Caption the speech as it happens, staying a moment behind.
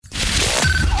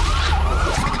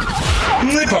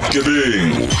ncipha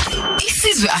bugebengu.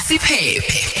 Isizwe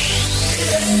asiphephe.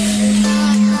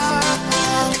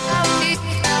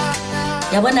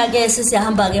 Yabona ke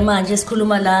sisiyahamba ke manje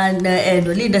sikhuluma la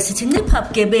Linda sithi ncipha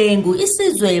bugebengu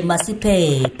isizwe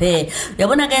masiphephe.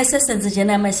 Yabona ke sesenze nje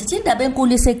nama sithi indaba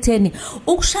enkulu isekutheni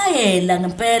ukushayela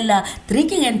ngempela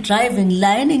drinking and driving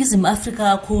la eNingizimu Afrika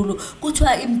kakhulu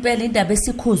kuthiwa impela indaba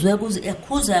esikhuzwe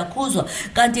yakhuzwa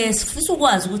kanti sifisa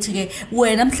ukwazi ukuthi ke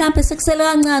wena mhlambe sekusele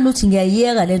kancane uthi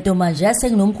ngiyayiyeka lento manje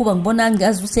yasenginomkhuba ngibona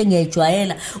ngazi ukuthi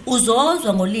ngiyajwayela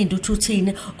uzozwa ngoLinda uthi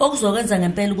uthini okuzokwenza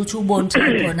ngempela ukuthi ubone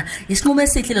ukuthi khona isinqumo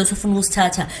esihle leso ufuna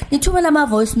ukusithatha nithumela ama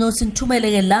voice notes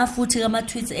nithumele ke la futhi ama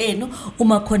tweets enu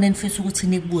uma khona nifisa ukuthi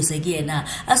nikubuze kuyena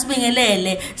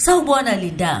asibingelele sawubona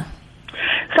Linda.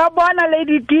 Sawubona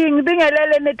Lady D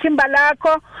ngibingelele nethimba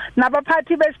lakho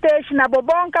nabaphathi bestation nabo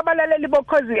bonke abalaleli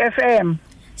bokhozi FM.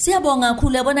 Siyabonga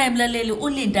kakhulu yabona emlaleli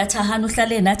uLinda Thahane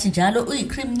uhlale nathi njalo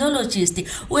uyicriminologist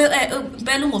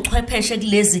impela unguchwepheshe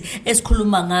kulezi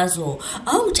esikhuluma ngazo.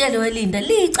 Awutshele weLinda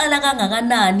licala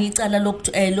kangakanani icala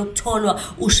lokutholwa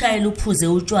ushayela uphuze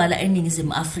utswala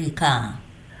eNingizimu Afrika?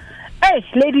 Hey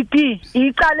Lady D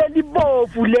icala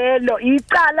libovu lelo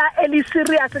icala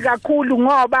eliserious kakhulu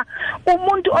ngoba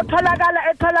umuntu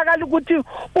etholakala ukuthi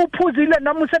uphuzile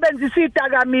noma usebenzisa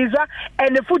idakamizwa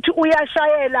futhi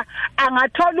uyashayela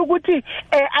angathola ukuthi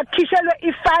akhishelwe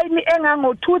ifine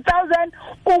engango 2000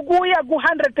 ukuya ku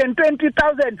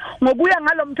 120,000 ngokuya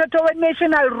ngalomthetho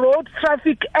weNational Road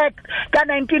Traffic Act ka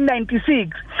 1996.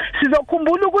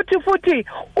 Sizokhumbula ukuthi futhi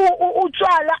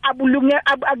utswala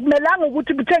akumelanga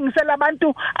ukuthi buthengisele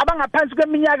abantu abangaphansi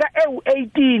kweminyaka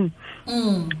ewu18.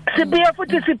 Sibuye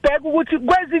futhi sibheke ukuthi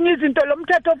kwezinye izinto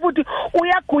lomthetho futhi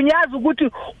uyagunyaza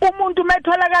ukuthi umuntu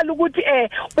metholakala ukuthi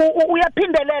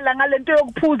uyaphindelela ngalento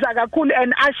yokuphuza kakhulu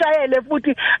and ashayele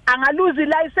futhi angaluzi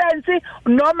license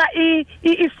noma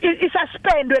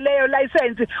isuspendwe leyo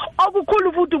license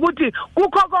okukhulu futhi ukuthi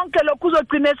kukho konke lokhu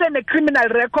uzogcina sene criminal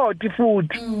record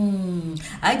futhi.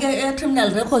 Ake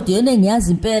criminal record yena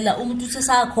ngiyazi impela umuntu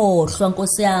usesakhohlwa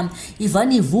Nkosi yami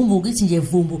ivani ivumbu ukuthi nje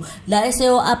vumbu la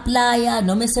eseyo apply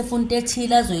noma esefuna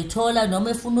ethila azoyithola noma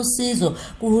efuna usizo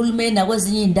kuhulumeni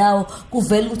nakwezinye indawo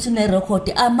kuvela ukuthi une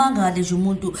record amangale nje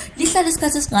umuntu lihlala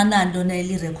isikhathi esinganani lona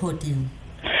eli recording.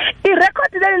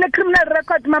 I-record le criminal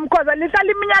record mamkhoza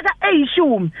lihlala iminyaka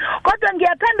e10 kodwa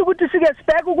ngiyathanda ukuthi sike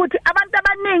sibheke ukuthi abantu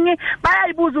abaningi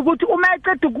bayayibuza ukuthi uma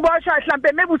eceda ukuboshwa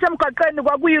mhlambe maybe usemgwaqeni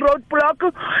kwakuyi road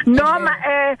block noma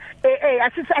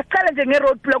asicela nje nge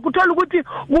road block uthola ukuthi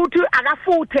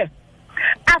akafuthe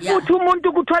afuthi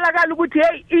umuntu kutholakala ukuthi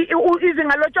hey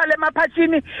izinga lotshwala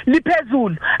emaphashini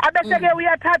liphezulu abese ke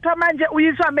uyathathwa manje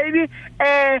uyiswa maybe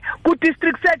ku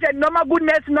district surgeon noma ku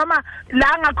nurse noma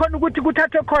la ngakhona ukuthi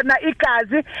kuthathwe khona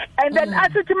igazi and then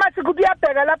asithi mase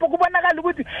kuyabheka lapho kubonakala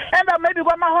ukuthi emva maybe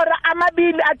kwamahora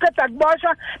amabili aqeda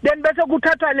kuboshwa then bese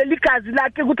kuthathwa leli gazi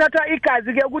lakhe kuthathwa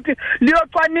igazi ke ukuthi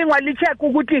liyocwaningwa licheck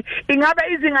ukuthi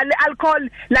ingabe izinga lealcohol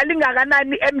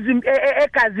lalingakanani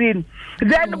egazini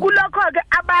then kulokho ke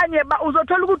abanye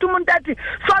uzothola ukuthi umuntu athi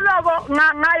soloko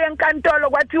ngaye enkantolo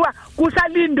kwathiwa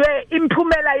kusalindwe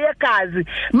imphumela yegazi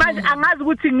manje angazi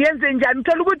ukuthi ngiyenze njani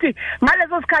uthola ukuthi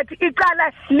ngaleso sikhathi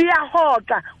icala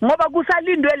liyahoxa ngoba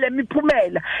kusalindwe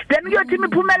lemiphumela then kuyothi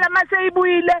imiphumela mase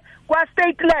ibuyile kwa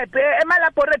state lab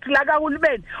laboratory la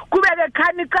kahulumeni kubeke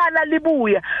khani icala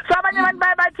libuya so abanye abantu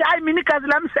bayabathi hayi mina igazi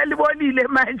lami selibonile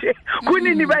manje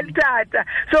kunini balithatha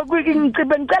so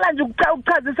ngicela nje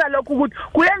ukuchazisa lokho ukuthi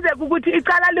kuyenzeka ukuthi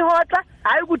icala lihoxa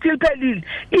hayi ukuthi liphelile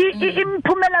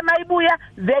imiphumela mayibuya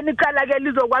then icala ke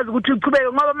lizokwazi ukuthi liqhubeke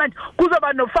ngoba manje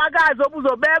kuzoba nofakazi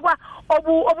obuzobekwa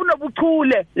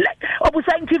obunobuchule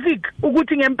obuscientific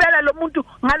ukuthi ngempela lo muntu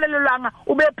ngalelo langa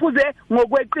ubephuze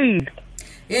ngokweqile.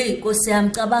 Hey Nkosi yami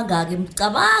ngicabanga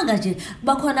nje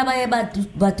bakhona abaye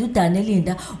badudane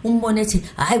Linda umbone ethi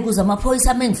hayi kuza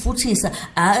amaphoyisa mengifuthisa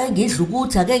ngidla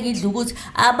ukuthi ngidla ukuthi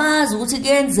abazi ukuthi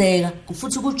kuyenzeka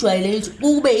futhi kujwayele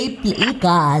kube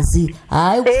igazi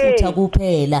hayi ukufutha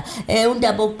kuphela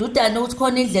undaba okududana ukuthi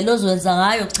khona indlela ozwenza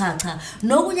ngayo cha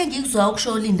nokunye ngikuzwa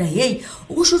ukusho Linda hey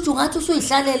ukusho ukuthi ungathi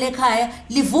usuyihlalele ekhaya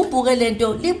livumbuke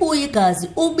lento libuye igazi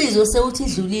ubizo sewuthi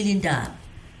idlulile indaba.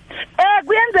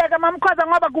 Kuyenzeka mamkhoza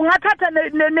ngoba kungathatha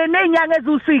nenyanga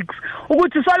ezu6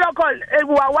 ukuthi soloko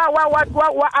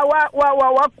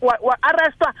wa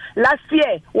arrestwa last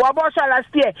year waboshwa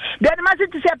last year then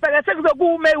masithi siyabheka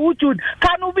sekuzokume uJune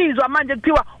khani ubizwa manje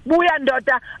kuthiwa buya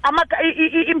ndoda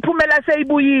imphumela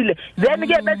seyibuyile then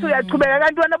ke bese uyachubeka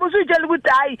kanti wena busuyitshela ukuthi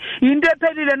hayi into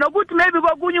ephelile nokuthi maybe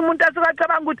kokunye umuntu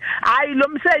asukacabanga ukuthi hayi lo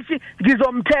mseshi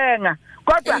ngizomthenga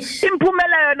kodwa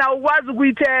imphumela yona ukwazi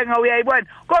ukuyithenga uyayibona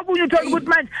kokunye uthola ukuthi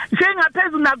manje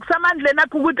sengaphezulu nakusamandleni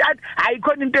akho ukuthi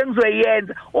ayikhona into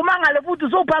engizoyenza uma ngale futhi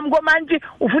usophambi komantshi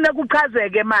ufuna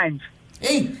ukuchazeke manje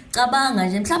cabanga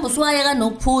nje mhlawumbe usuwayeka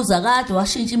nokuphuza kade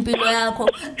washintsha impilo yakho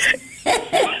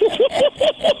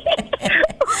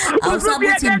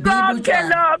awusabuthi imbibi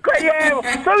lokho yebo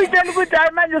so uyitshela ukuthi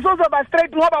hayi manje sozoba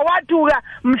straight ngoba wathuka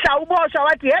mhla ubosha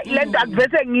wathi hey lento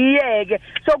akuvese ngiyeke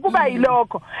so kuba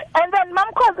yilokho and then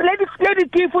mamkhosi lady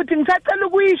T futhi ngisacela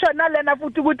ukuyisho nalena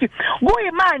futhi ukuthi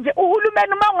kuyimanje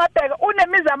uhulumeni uma ungabheka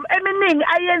unemizamo eminingi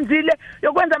ayenzile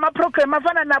yokwenza ama program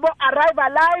afana nabo arrive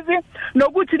alive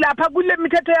nokuthi lapha kule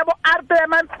mithetho yabo RP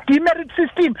yama demerit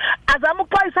system azama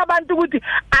ukuxwayisa abantu ukuthi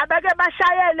abake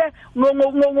bashayele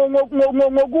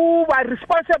ngokuba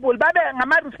responsible babe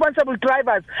ngama responsible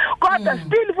drivers kodwa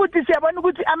still futhi siyabona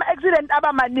ukuthi ama accident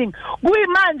abamaningi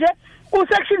kuyimanje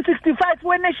usection 65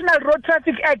 we-National Road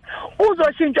Traffic Act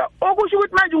uzoshintshwa okusho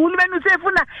ukuthi manje uhulumeni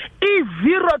usefuna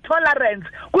i-zero tolerance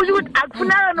kusho ukuthi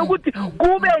akufuneka nokuthi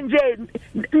kube nje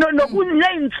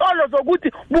nokuney'nsolo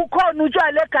zokuthi bukhona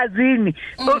utshwala egazini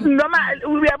noma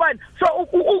uyabona so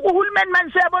uhulumeni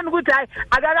manje siyabona ukuthi hayi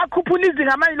akakakhuphula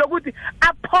izinga manje lokuthi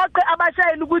aphoqe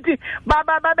abashayeli ukuthi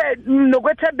babe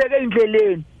nokwethembeka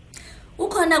endleleni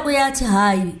ukhona kuyathi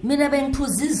hayi mina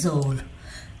bengiphuza izolo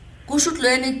kusho ukuthi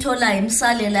lena ikutholayo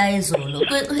imsalela ezolo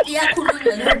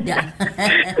iyakhulunywa le ndaba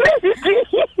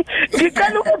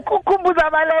ngicela ukukhumbuza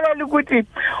abalaleli ukuthi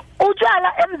utshwala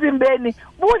emzimbeni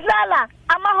budlala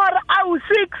amahora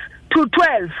awu6 to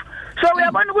 12 so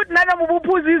uyabona ukuthi nanoma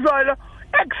ubuphuza izolo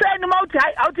ekseni mawuthi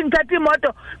hayi awuthi ngithatha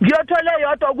imoto ngiyothola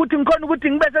eyodwa ukuthi ngikhona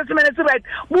ukuthi ngibe sesimene siright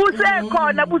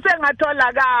busekhona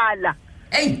busengatholakala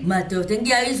madoda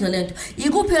ngiyayizwa lento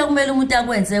ikuphi okumele umuntu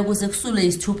akwenze ukuze kusule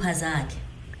isithupha zakhe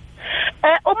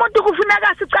umuntu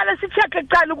kufuneka sicala sicheck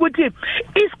ecala ukuthi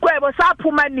isigwebo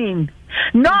saphuma nini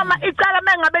noma icala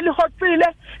mengabe lihoxile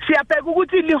siyabheka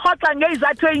ukuthi lihoxa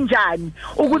ngezathu enjani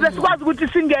ukuze sikwazi ukuthi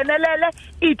singenelele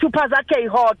ithupha zakhe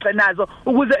ihoxe nazo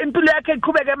ukuze impilo yakhe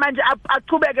iqhubeke manje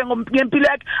aqhubeke ngempilo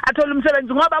yakhe athola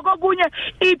umsebenzi ngoba kokunye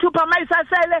ithupha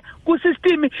mayisasele ku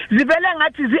system zivele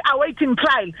ngathi zi awaiting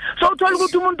trial so uthola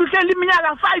ukuthi umuntu uhleli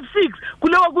iminyaka 5-6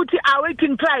 kuloko ukuthi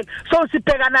awaiting trial so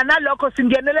sibhekana nalokho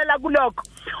singenelela kulokho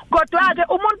kodwa ke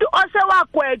umuntu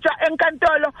osewagwetshwa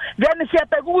enkantolo then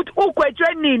siyabheka ukuthi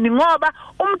ugwetshwe nini ngoba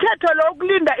umthetho lo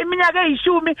ukulinda iminyaka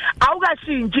e10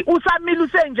 awukashintshi usamile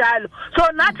usenjalo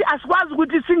so nathi asikwazi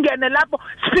ukuthi singene lapho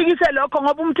sifikise lokho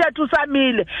ngoba umthetho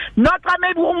usamile noxa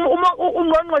maybe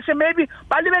ungqongqoshe maybe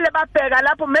balibele babheka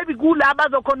lapho maybe kulabo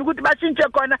bazokhona ukuthi bashintshe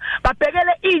khona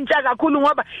babhekele intsha kakhulu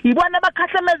ngoba yibona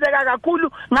abakhahlemezeka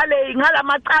kakhulu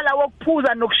ngalamacala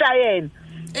wokuphuza nokushayela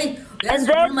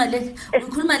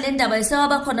ukhuluma le ndaba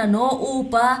isewaba khona no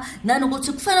Uber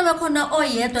nanokuthi kufanele bakhona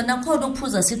oyedwa nakhona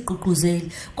ukuphuza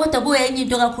sigqugquzeli kodwa kuyenye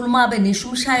into kakhulu mabe nisho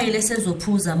umshayeli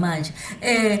esezophuza manje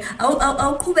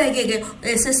awuqhubeke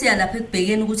ke sesiya lapha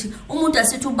ekubhekeni ukuthi umuntu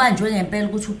asithi ubanjwe ngempela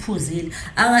ukuthi uphuzile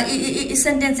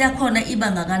isentence yakhona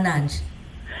iba ngakanani nje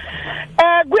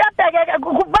kuyabheka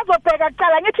bazobheka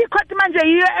kuqala ngithi icourt manje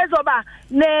yiyo ezoba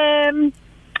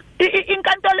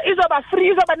inkantolo izoba free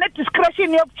izoba ne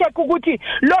discretion yokucheck ukuthi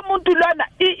lo muntu lona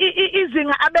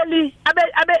izinga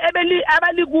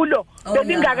abalikulo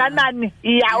belingakanani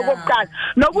okokuqala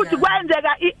nokuthi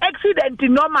kwenzeka iaccident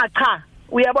noma cha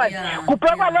uyabona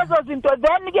kubhekwa lezo zinto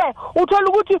then ke uthola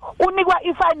ukuthi unikwa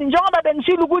ifine njengoba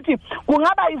bengishilo ukuthi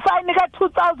kungaba ifine ka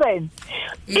 2000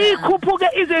 ikhuphuke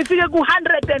ize ifike ku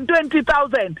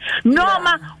 120,000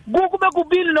 noma kube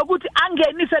kubili nokuthi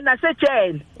angenise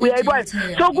nasejele uyayibona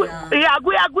so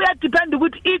kuya depend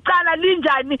ukuthi icala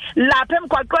linjani lapha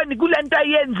emgwaqweni kulento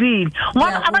ayenzile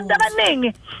ngoba abantu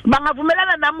abaningi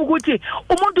bangavumelana nami ukuthi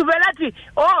umuntu vele athi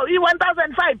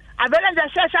i1005 avele nje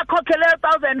shesha akhokhele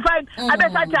 1005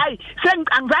 abesathi hayi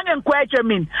angizange ngigwetshe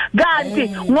mina kanti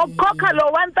ngokukhokha lo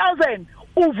 1000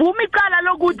 uvuma icala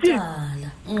lokuthi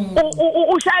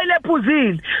ushayele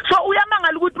ephuzile so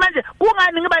uyamangala ukuthi manje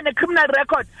kungani ngiba ne criminal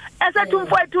record esethi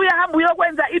umfowethu uyahamba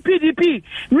uyokwenza iPDP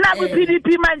naku iPDP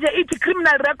manje ithi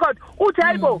criminal record uthi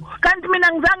hayibo kanti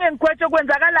mina ngizange ngigwetshe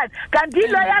kwenzakalani kanti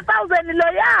lo ya 1000 lo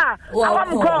ya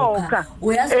awamkhokha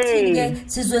uyazi ke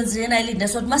sizwenzena Linda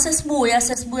so mase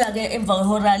sesibuya ke emva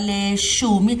kwehora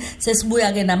le10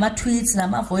 sesibuya ke nama tweets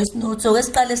nama voice notes so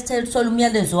esiqale sithola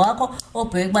umyalezo wakho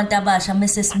obheke kubantu abasha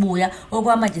mase sibuya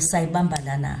okwamanje sayibamba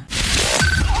lana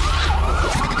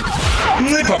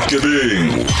ncipha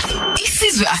bugebengu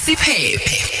isizwe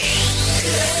asiphephe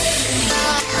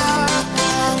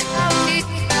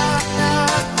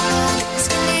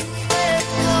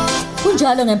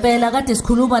Kunjalo ngempela kade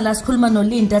sikhuluma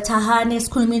noLinda Thahane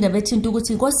sikhuluma indaba ethinta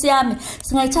ukuthi inkosi yami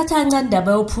singayithatha kancane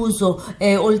indaba yophuzo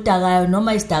oludakayo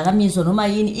noma isidakamizo noma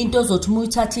yini into ozothi uma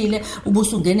uyithathile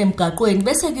ubusungena emgaqweni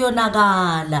bese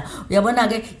kuyonakala. Uyabona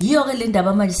ke yiyo ke le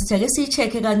ndaba manje sithi ake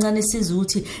siyicheke kancane siza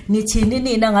ukuthi nithini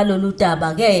nina ngalolu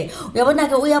daba ke. Uyabona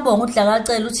ke uyabonga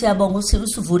uDlakacela uthi yabonga ukuthi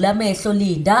usivula amehlo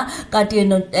Linda kanti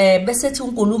bese ethi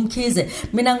uNkulunkulu Mkhize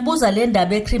mina ngibuza le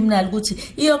ndaba ecriminal ukuthi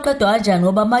iyoqedwa kanjani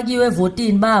ngoba makiwe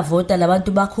evotini bayavota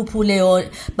labantu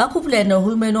bakhuphule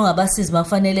nohulumeni ongabasizi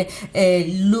bafanele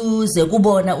luze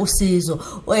kubona usizo.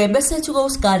 Bese ethi ko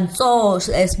usiganso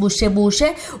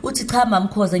sibushebushe uthi cha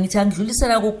mamkhoza ngithi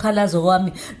angidlulisela ukukhalazo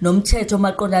kwami nomthetho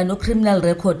maqondana no criminal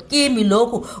record kimi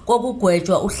lokhu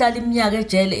kokugwetshwa uhlala iminyaka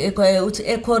ejele uthi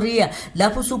eKorea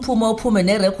lapho uphume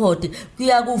nerecord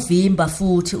kuyakuvimba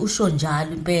futhi usho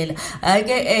njalo impela.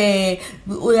 Ake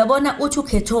uyabona uthi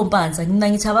ukhetho mpanza mina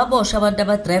ngithi ababosha abantu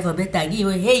abadriver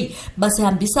bedakiwe hey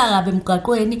basihambisa kabe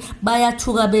emgaqweni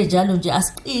bayathuka benjalo nje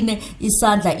asiqine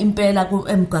isandla impela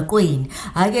emgaqweni.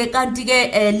 Ake kanti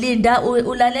ke Linda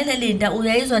ulalele Linda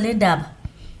uyayizwa le ndaba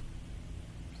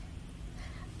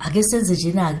ake senze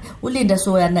njena ke uLinda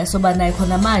soba naye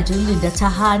khona manje uLinda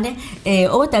Thahane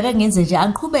okodwa ake ngenze nje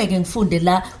angiqhubeke ngifunde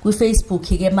la kwiFacebook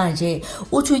ke manje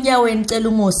uthi unyaweni cela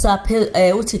umusa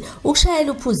uthi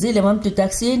ukushayela uphuzile mamduda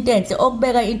kusiyinto enhle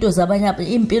okubeka into zabanye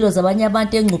impilo zabanye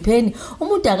abantu engcupheni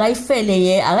umuntu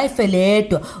akayifele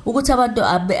yedwa ukuthi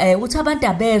abantu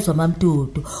abezwa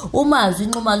mamdudu umazwi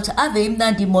inxuma ukuthi ave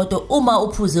imnandi imoto uma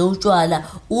uphuze utshwala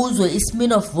uzwe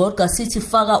ismin of vodka sithi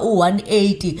faka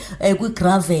u180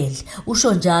 kwigravel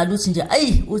usho njalo uthi nje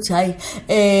ayi uthi hayi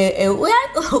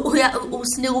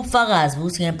usinika ubufakazi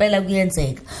ukuthi ngempela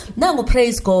kuyenzeka nangu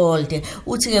Praise Gold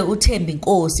uthi ke uThembi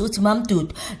Inkosi uthi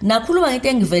mamdudu nakhuluma ngento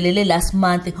engivelele last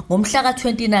month ngomhla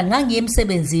ka29 ngangiye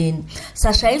emsebenzini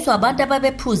sashayiswa abantu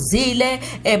ababephuzile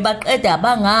baqeda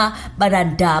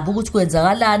banandaba ukuthi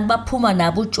kwenzakalani baphuma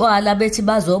nabo utshwala bethi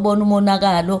bazobona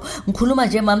umonakalo ngikhuluma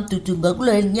nje mamdudu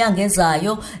ngakule nyanga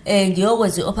ezayo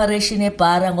ngiyokwenza operation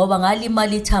eBhara ngoba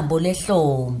ngalimali ithambo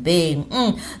lehlombe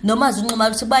noma zinquma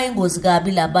ukuthi bayingozi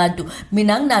kabi labantu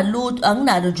mina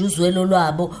anginalo nje uzwelo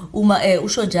lwabo uma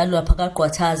usho njalo lapha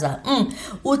kaGqwathaza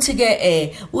uthi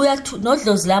ke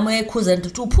nodlozi lami ekhuza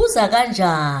ukuthi uphuza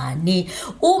kanjani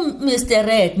Mr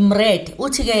Red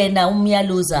uthi ke yena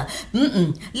umyaluza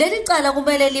leli cala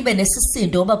kumele libe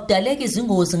nesisindo ngoba kudaleka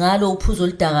izingozi ngalo uphuzo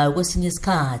oludakayo kwesinye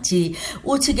isikhathi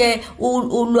uthi ke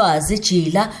ulwazi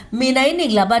jila mina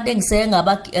iningi labantu engiseke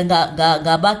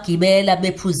ngabagibela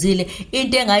bephuzile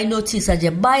into engayinothisa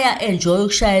nje baya enjoy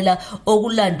ukushayela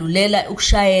okulandulela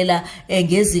ukushayela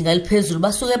ngezinga liphezulu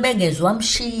basuke bengezwa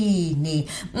mshini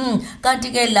kanti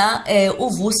ke la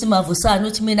uvusi mavusana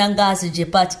uthi mina ngazi nje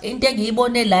but into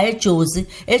engiyibone la eJozi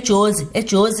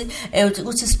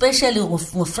uthi especially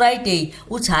ngo Friday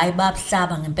uthi hayi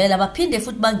babuhlaba ngempela baphinde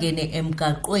futhi bangene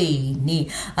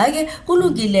emgaqweni ake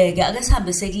kulungileke ake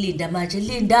sihambe sekulinda manje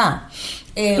Linda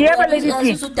yebo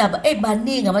lelithi udaba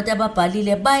baningi abantu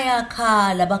ababhalile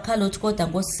bakhala uthi kodwa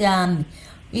Nkosi yami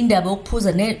indaba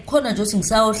yokuphuza khona nje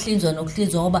singisayohlinzwa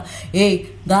nokuhlinzwa ngoba hey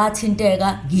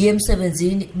ngathinteka ngiye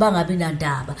emsebenzini bangabi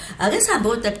nandaba ake sihambe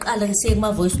kodwa kuqala ngisiye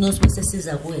kuma voice notes bese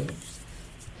siza kuwe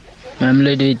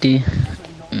Mamlady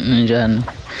njani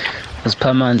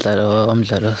usiphamandla lo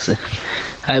omdlalo se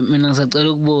hayi mina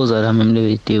ngisacela ukubuza la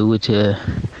Mamlady ukuthi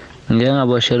ngeke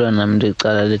ngaboshelwa nami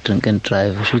licala le drink and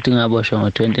drive futhi ngaboshwa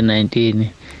ngo2019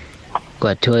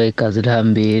 kwathiwa igazi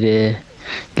lihambile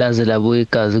laze labuya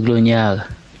igazi kulonyaka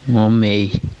ngoMay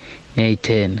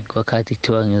 10 kwakhathi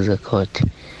kuthiwa ngeze court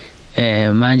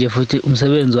manje futhi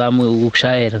umsebenzi wami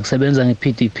ukushayela ngisebenza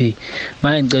ngePDP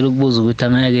manje ngicela ukubuza ukuthi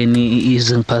angeke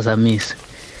izingiphazamise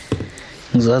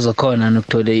ngizaza khona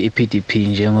nokuthola iPDP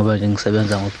njengoba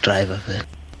ngisebenza ngokudriver vele.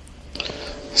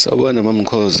 Sawubona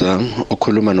mamkhoza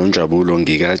ukhuluma noNjabulo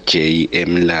ngika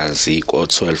JM Lazi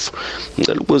ko12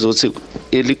 ngicela ukubuza ukuthi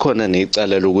elikhona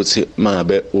necala lokuthi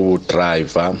mangabe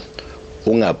udriver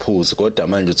ungaphuzi kodwa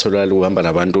manje utholakala uhamba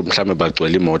nabantu mhlawumbe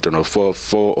bagcwele imoto no 4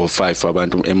 or 5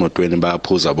 abantu emotweni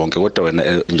bayaphuza bonke kodwa wena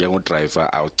njengodriver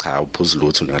awucha uphuza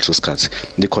lutho ngaleso sikhathi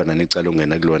likhona necala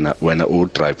ungena kulona wena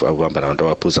udriver akuhamba nabantu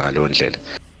abaphuza ngaleyo ndlela.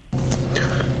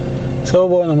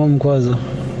 Sawubona mamkhoza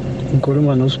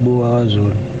ngikhuluma noSibuka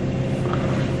kaZulu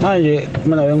manje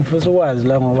mina bengifisa ukwazi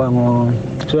la ngoba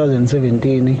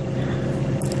ngo2017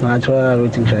 ngathola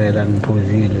ukuthi ngishayela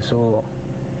ngiphuzile so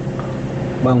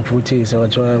bangifuthisa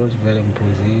wathola ukuthi vele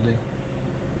ngiphuzile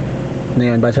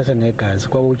bathatha negazi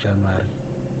kwakuJanuary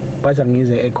bathi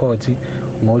ngize ecourt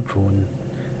ngoJune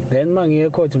then mangiye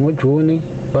ecourt ngoJune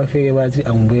bafike bathi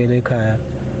angibuyele ekhaya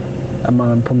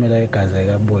imiphumela yegazi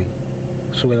ayikabuyi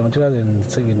kusukela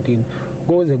ngo-2017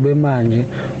 kuze kube manje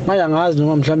angazi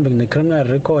noma mhlawumbe ngine-criminal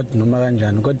record noma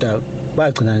kanjani kodwa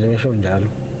bagcina nje besho njalo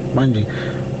manje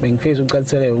bengifisa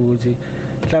ucaciseleke ukuthi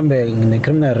mhlawumbe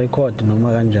ngine-criminal record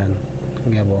noma kanjani.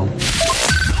 Ngiyabonga.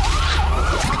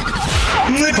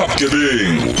 Ncipha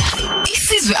bugebengu.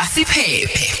 Isizwe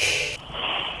asiphephe.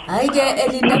 Hayi-ke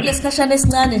Linda kulesikhashana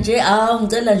esincane nje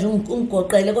ngicela nje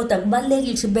ungigoqele kodwa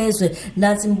kubalulekile ukuthi bezwe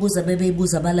nathi imibuza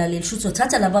bebeyibuza abalaleli futhi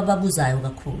uthatha laba ababuzayo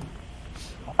kakhulu.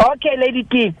 Okay Lady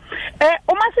D.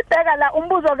 Uma sibheka la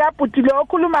umbuzo kaBhuti lo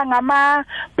okhuluma ngama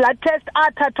blood test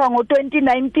athathwa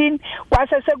ngo2019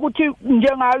 kwase sekuthi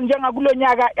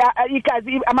njengakulonyaka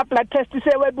igazi ama blood test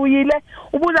sewebuyile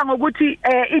ubuza ngokuthi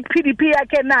iPDP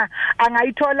yakhe na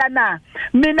angayithola na.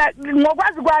 Mina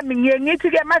ngokwazi kwami ngiye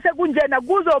ngithi ke mase kunjena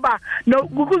kuzoba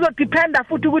kuzodependa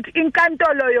futhi ukuthi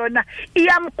inkantolo yona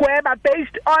iyamgweba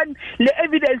based on le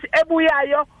evidence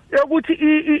ebuyayo yokuthi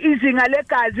izinga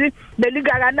legazi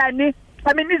belingakanani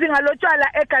izinga lotshwala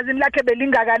egazini lakhe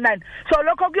belingakanani. So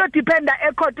lokho kuyodependa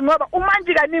ecourt ngoba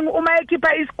umanje kaningi uma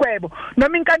ekhipha isigwebo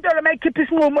noma inkantolo mayikhipha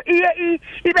isinqumo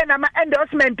ibe nama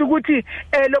endorsement ukuthi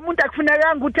lo muntu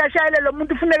akufuneka ukuthi ashayele lo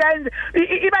muntu ufuneka enze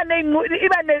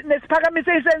iba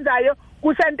nesiphakamiso esenzayo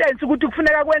ku sentence ukuthi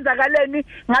kufuneka kwenzakaleni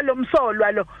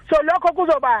ngalomsolwa lo. So lokho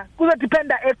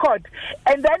kuzodependa ecourt.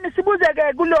 And then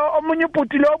sibuzeke kulo omunye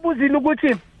ubhuti lo obuzile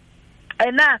ukuthi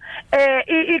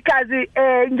igazi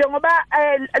njengoba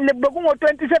bekungo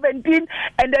 2017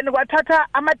 and then kwathatha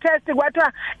ama test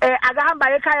kwathiwa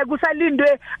akahamba ekhaya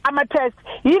kusalindwe ama test.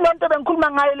 Yilonto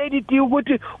bengikhuluma ngayo Lady D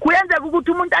ukuthi kuyenzeka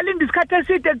ukuthi umuntu alinde isikhathi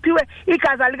eside kuthiwe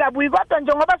igazi alikabuyi kodwa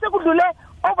njengoba sekudlule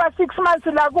over 6 months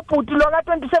la kubhuti lo ka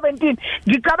 2017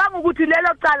 ngicabanga ukuthi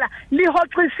lelo cala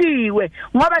lihoxisiwe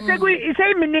ngoba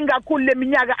seyiminingi kakhulu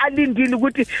leminyaka alindile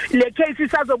ukuthi le case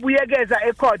isazobuyekeza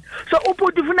ecourt. So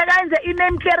ubhuti ufuneka enze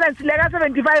i-name clearance leka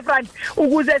 75 rand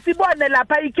ukuze sibone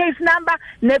lapha i-case number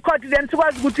ne-court then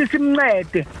sikwazi ukuthi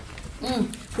simncede.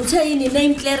 Uthe yini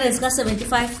name clearance ka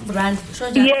 75 rand?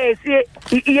 Yes,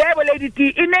 yebo Lady D,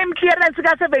 i-name clearance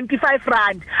ka 75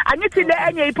 rand. Angithi le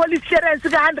enye i-police clearance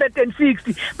ka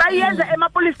 160. Bayenza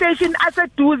ema-police station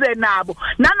aseduze nabo.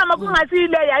 Nanoma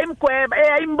kungasile yayimgweba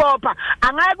yayimbopha.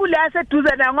 Angeke kule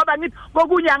aseduze nayo ngoba ngithi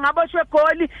kokunye angaboshwe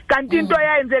goli kanti into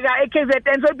yayenzeka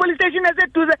eKZN. So i-police station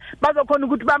eseduze bazokhona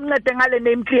ukuthi bamncede ngale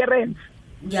name clearance.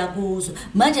 Ngiyakuzwa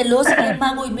manje lo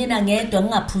sima kuyimina ngedwa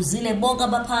ngingaphuzile bonke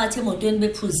abaphakathi emotweni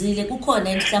bephuzile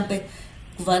kukhona mhlambe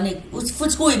kuvane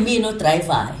futhi kuyimina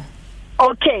odriver.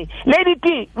 Okay Lady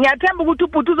D ngiyathemba ukuthi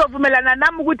ubhuti uzovumelana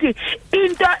nami ukuthi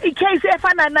into icase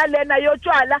efana nalena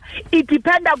yotshwala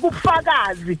idependa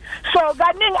kubufakazi. So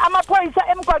kaningi amaphoyisa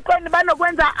emgwaqweni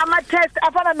banokwenza ama test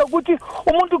afana nokuthi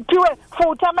umuntu kuthiwe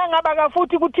futhi amangaba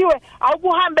kafuthi kuthiwe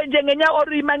awukuhambe nje ngenyawo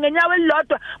orima ngenyawo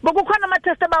elilodwa bokukhona ama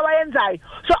test abawayenzayo.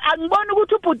 So angiboni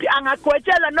ukuthi ubhuti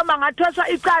angagwetshela noma ngathweswa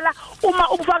icala uma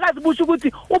ubufakazi busho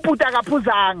ukuthi ubhuti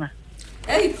akaphuzanga.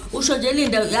 Hey usho nje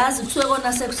Linda yazi kusuke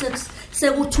kona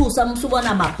sekuthusa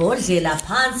umsubona amabhodlela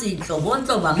phansi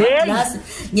inhlobonhlobo amaglasi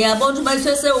ngiyabona ukuthi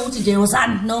bayisese ukuthi nje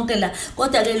uzani nonke la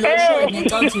kodwa ke lo show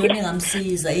ngicabanga yona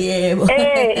engamsiza yebo.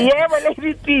 Yebo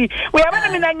Lady D uyabona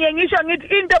mina ngisho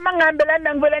ngithi into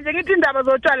mangihambelana ngivela nje ngithi indaba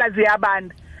zotshwala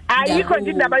ziyabanda. Ayikho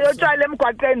nje indaba yotshwala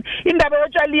emgwaqeni indaba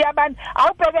yotshwala iyabanda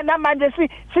awubheke namanje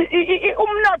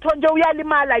umnotho nje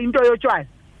uyalimala into yotshwala.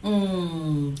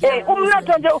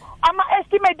 Umnotho nje ama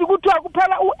estimate kuthiwa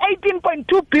kuphela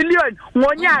u18.2 billion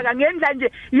ngonyaka ngendla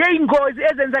nje yeingozi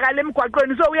ezenzakala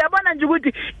emgwaqweni. So uyabona nje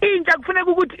ukuthi intsha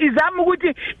kufuneka ukuthi izame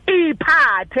ukuthi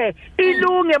iphathe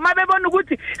ilunge mabebona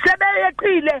ukuthi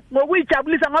sebeyeqile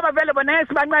ngokuyijabulisa ngoba vele bona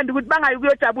yesibancane ukuthi bangayi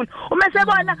kuyojabula. Uma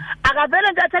sebona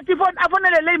akavele nje athatha ifoni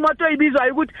afonele le imoto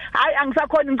ibizwayo ukuthi hayi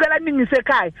angisakhona ngicela ningise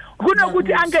ekhaya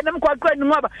kunokuthi angene emgwaqweni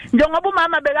ngoba njengoba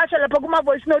umama bekasho lapha kuma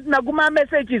voice note na kuma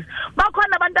message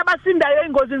bakhona abantu abasindayo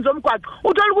engozini zomgwaqo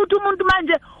uthola ukuthi umuntu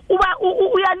manje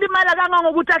uyalimala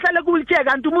kangangokuthi ahlale kuwheelchair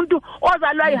kanti umuntu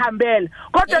ozalwa ayihambela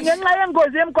kodwa ngenxa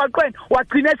yengozi emgwaqweni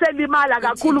wagcina selimala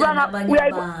kakhulu kanga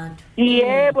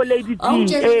yebo Lady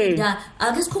D.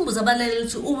 Ake sikhumbuze abalaleli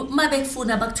ukuthi uma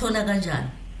bekufuna bakuthola kanjani?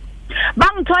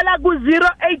 Bangithola ku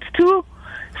 082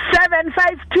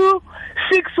 752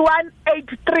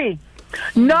 6183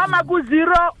 noma ku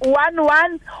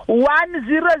 011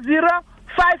 100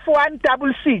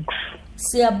 5166.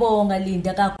 Siyabonga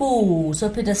Linda kakhulu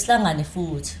sophethe sihlangane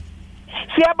futhi.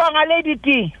 Siyabonga Lady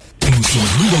D.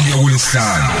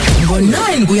 Ngo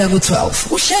 9 kuya ku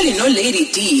 12 uhleli no Lady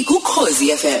D ku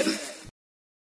Khosi FM.